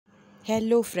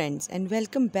Hello friends and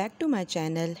welcome back to my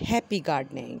channel Happy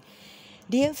Gardening.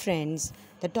 Dear friends,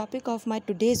 the topic of my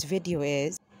today's video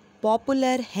is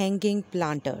popular hanging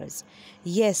planters.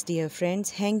 Yes, dear friends,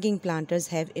 hanging planters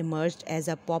have emerged as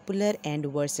a popular and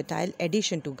versatile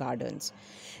addition to gardens,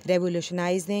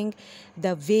 revolutionizing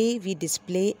the way we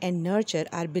display and nurture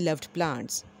our beloved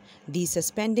plants. These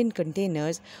suspended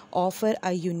containers offer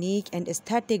a unique and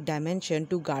aesthetic dimension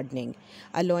to gardening,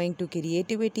 allowing to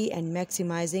creativity and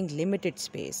maximizing limited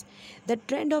space. The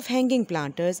trend of hanging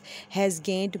planters has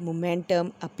gained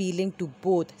momentum, appealing to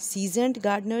both seasoned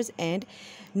gardeners and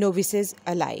novices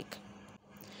alike.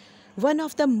 One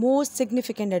of the most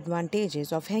significant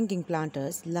advantages of hanging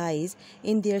planters lies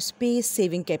in their space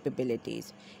saving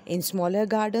capabilities. In smaller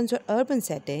gardens or urban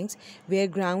settings where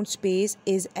ground space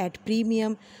is at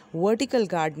premium, vertical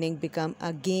gardening becomes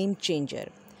a game changer.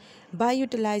 By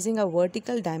utilizing a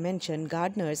vertical dimension,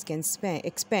 gardeners can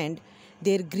expand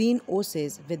their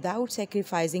greenhouses without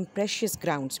sacrificing precious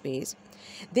ground space.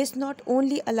 This not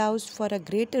only allows for a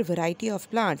greater variety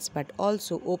of plants but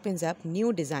also opens up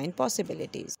new design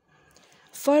possibilities.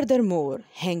 Furthermore,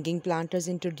 hanging planters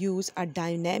introduce a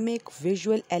dynamic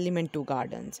visual element to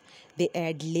gardens. They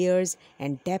add layers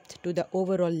and depth to the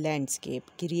overall landscape,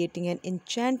 creating an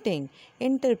enchanting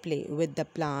interplay with the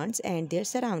plants and their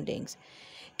surroundings.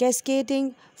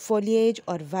 Cascading foliage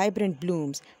or vibrant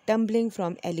blooms tumbling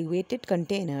from elevated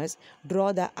containers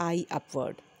draw the eye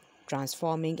upward,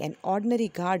 transforming an ordinary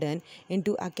garden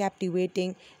into a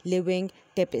captivating living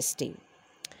tapestry.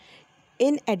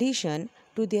 In addition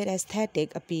to their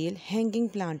aesthetic appeal, hanging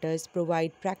planters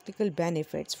provide practical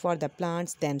benefits for the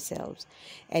plants themselves.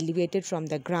 Elevated from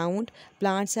the ground,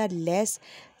 plants are less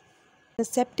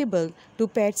susceptible to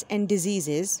pests and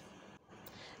diseases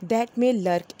that may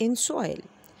lurk in soil.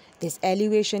 This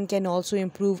elevation can also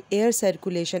improve air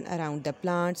circulation around the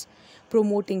plants,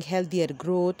 promoting healthier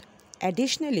growth.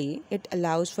 Additionally, it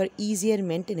allows for easier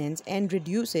maintenance and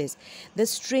reduces the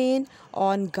strain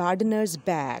on gardeners'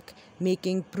 back,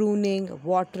 making pruning,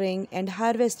 watering, and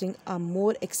harvesting a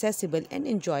more accessible and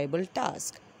enjoyable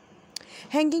task.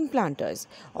 Hanging planters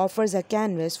offers a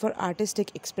canvas for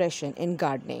artistic expression in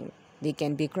gardening. They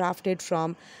can be crafted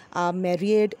from a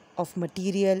myriad of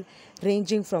material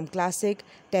ranging from classic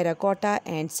terracotta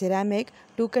and ceramic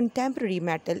to contemporary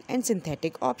metal and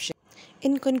synthetic options.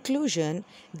 In conclusion,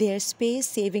 their space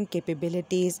saving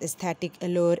capabilities, aesthetic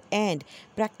allure, and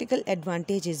practical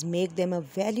advantages make them a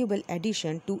valuable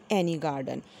addition to any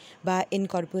garden. By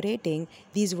incorporating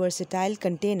these versatile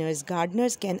containers,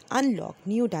 gardeners can unlock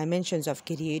new dimensions of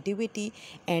creativity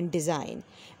and design.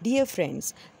 Dear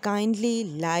friends, kindly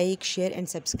like, share, and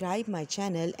subscribe my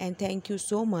channel, and thank you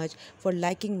so much for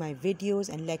liking my videos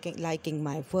and liking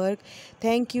my work.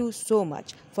 Thank you so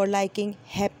much for liking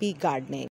Happy Gardening.